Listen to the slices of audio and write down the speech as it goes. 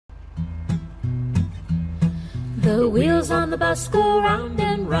The wheels on the bus go round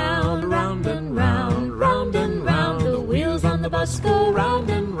and round, round and round, round and round. The wheels on the bus go round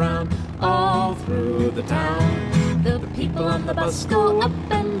and round, all through the town. The people on the bus go up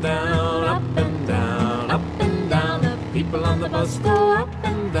and down, up and down, up and down. The people on the bus go up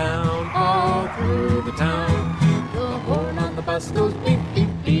and down, all through the town. The horn on the bus goes beep, beep,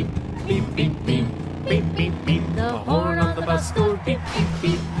 beep, beep, beep, beep, beep, beep, beep. The horn on the bus goes beep, beep,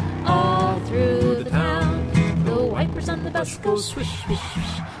 beep, all through the town. The wipers on the bus go swish, swish,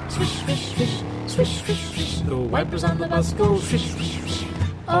 swish, swish, swish, swish, swish, swish. The wipers on the bus go swish, swish, swish,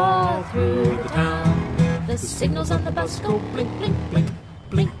 all through the town. The signals on the bus go blink, blink, blink,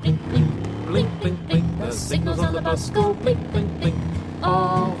 blink, blink, blink, blink, blink, blink. The signals on the bus go blink, blink, blink,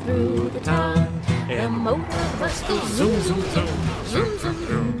 all through the town. The motor on the bus goes zoom, zoom, zoom, zoom,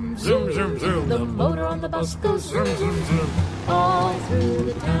 zoom, zoom, zoom, zoom, zoom. The motor on the bus goes zoom, zoom, zoom, all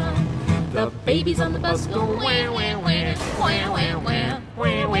through the town. The babies on the bus go wah, wah, wah, wah, wah, wah,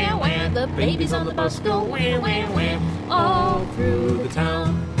 wah, wah, wah. The babies on the bus go wah, wah, wah, all through the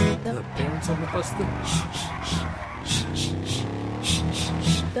town. The parents on the bus go shh, shh, shh, shh, shh, shh, shh,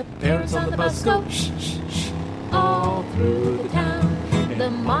 shh. The parents on the bus go shh, shh, shh, all through the town. The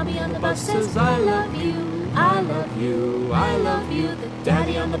mommy on the bus says, I love you, I love you, I love you. The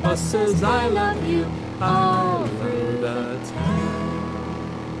daddy on the bus says, I love you, all through the town.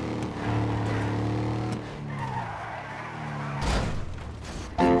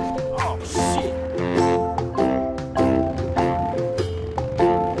 Oh, shit.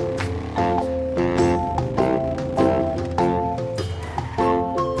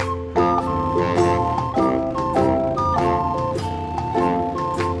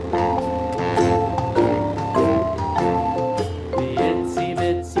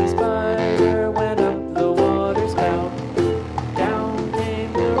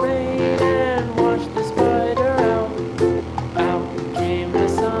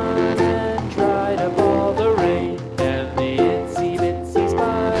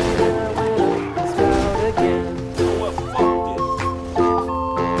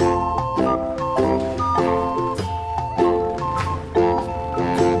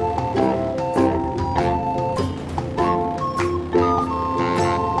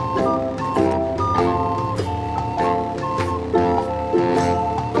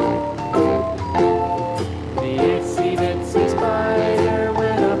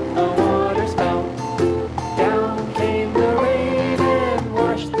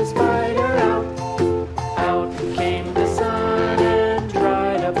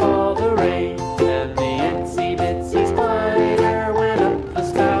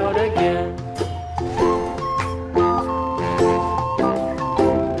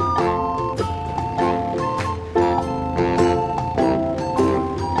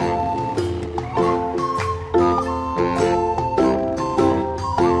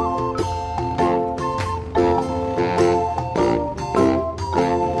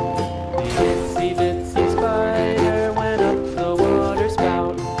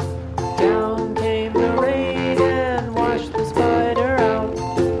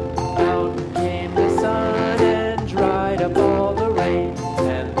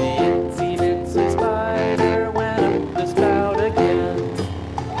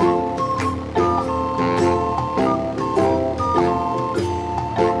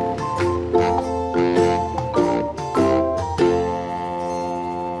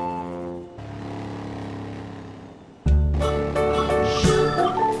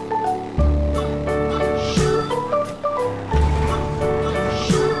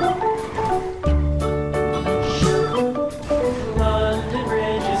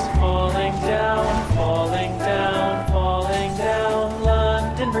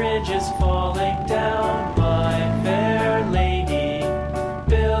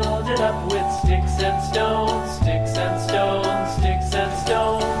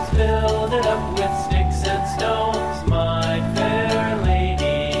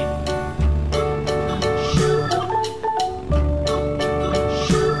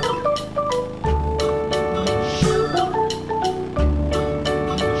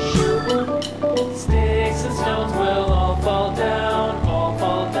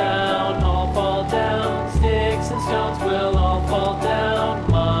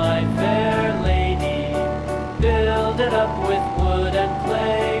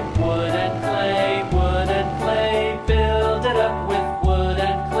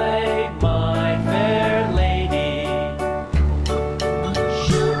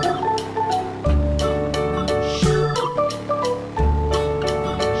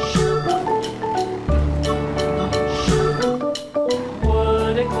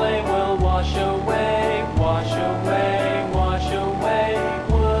 Wood and clay will wash away, wash away.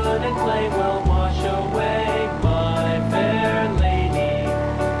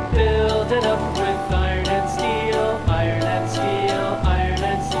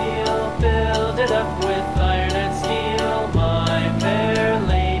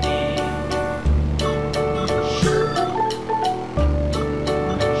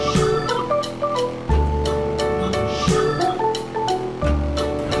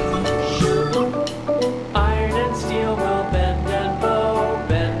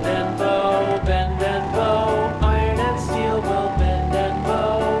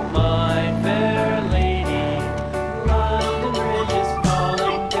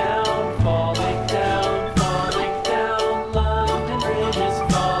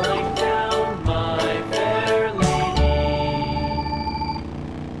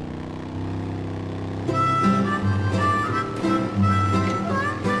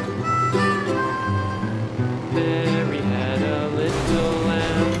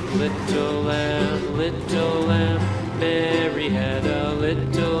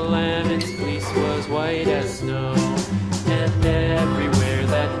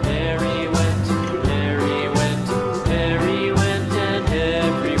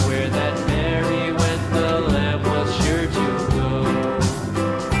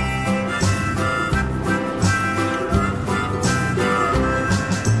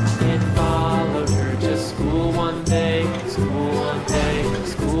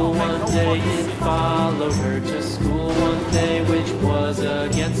 followed her to school one day, which was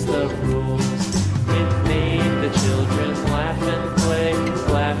against the rules. It made the children laugh and play,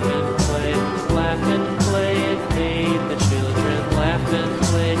 laugh and play, laugh and play. It made the children laugh and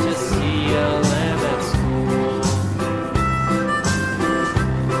play to see a lamb at school.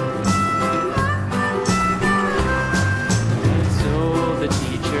 And so the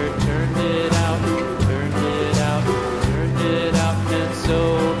teacher turned it out, turned it out, turned it out. And so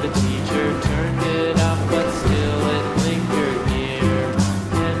the teacher turned it out, but still it lingered near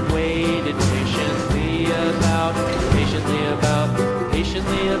and waited patiently about,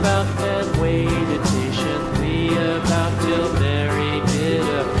 and waited patiently about till Mary did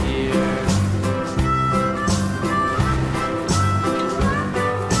appear.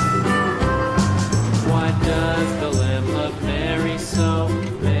 Why does the lamb love Mary so,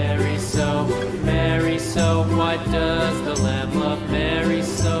 Mary so, Mary so? Why does the lamb love Mary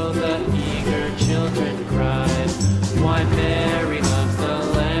so? The eager children cried. Why Mary loves the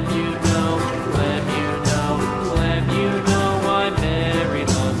lamb, you know, lamb, you know, lamb, you know. Why Mary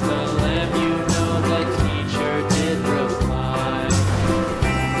loves the lamb, you know, the teacher did reply.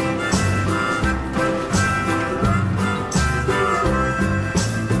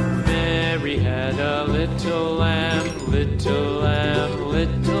 Mary had a little lamb, little lamb,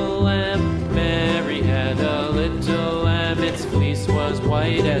 little lamb. Mary had a little lamb, its fleece was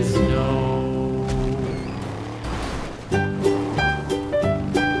white as snow.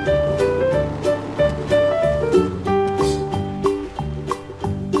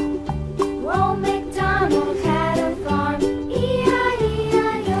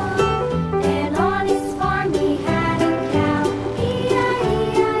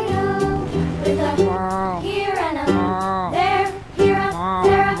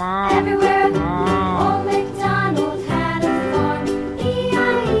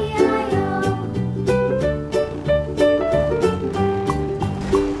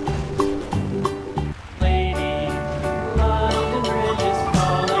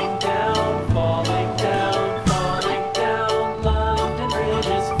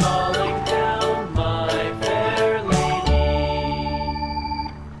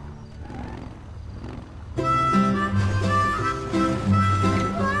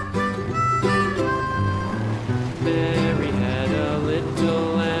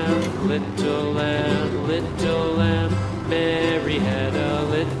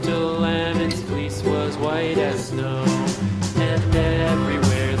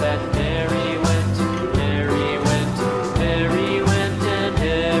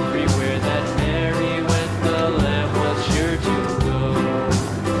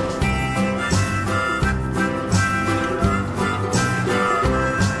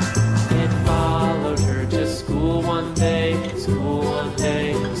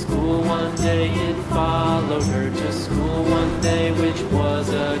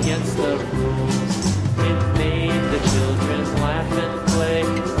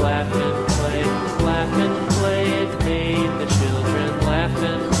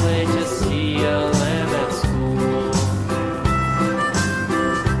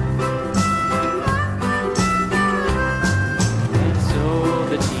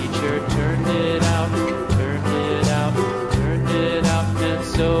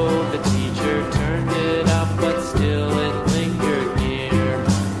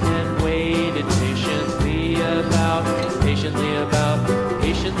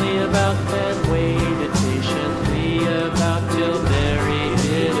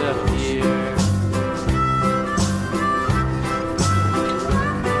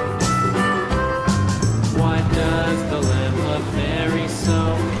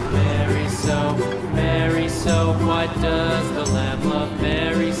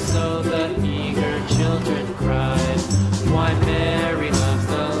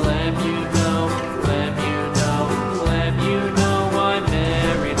 You know why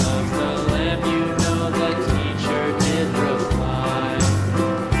Mary loves the lamb, you know.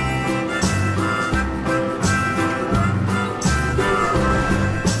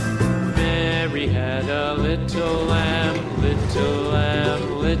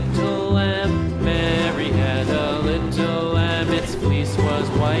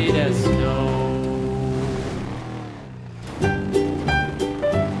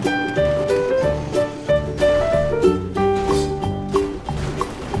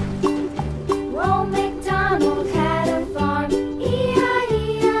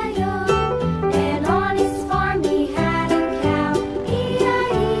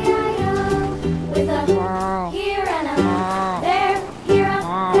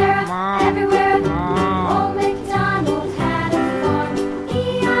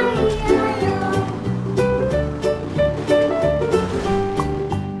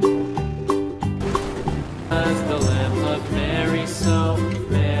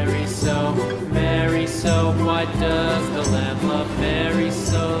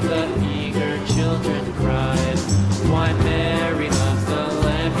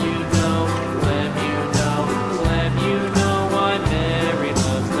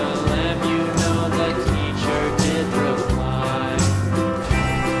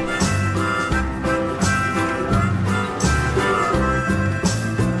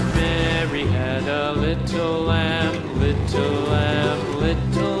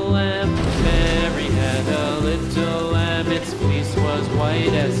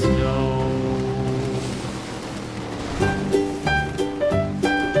 as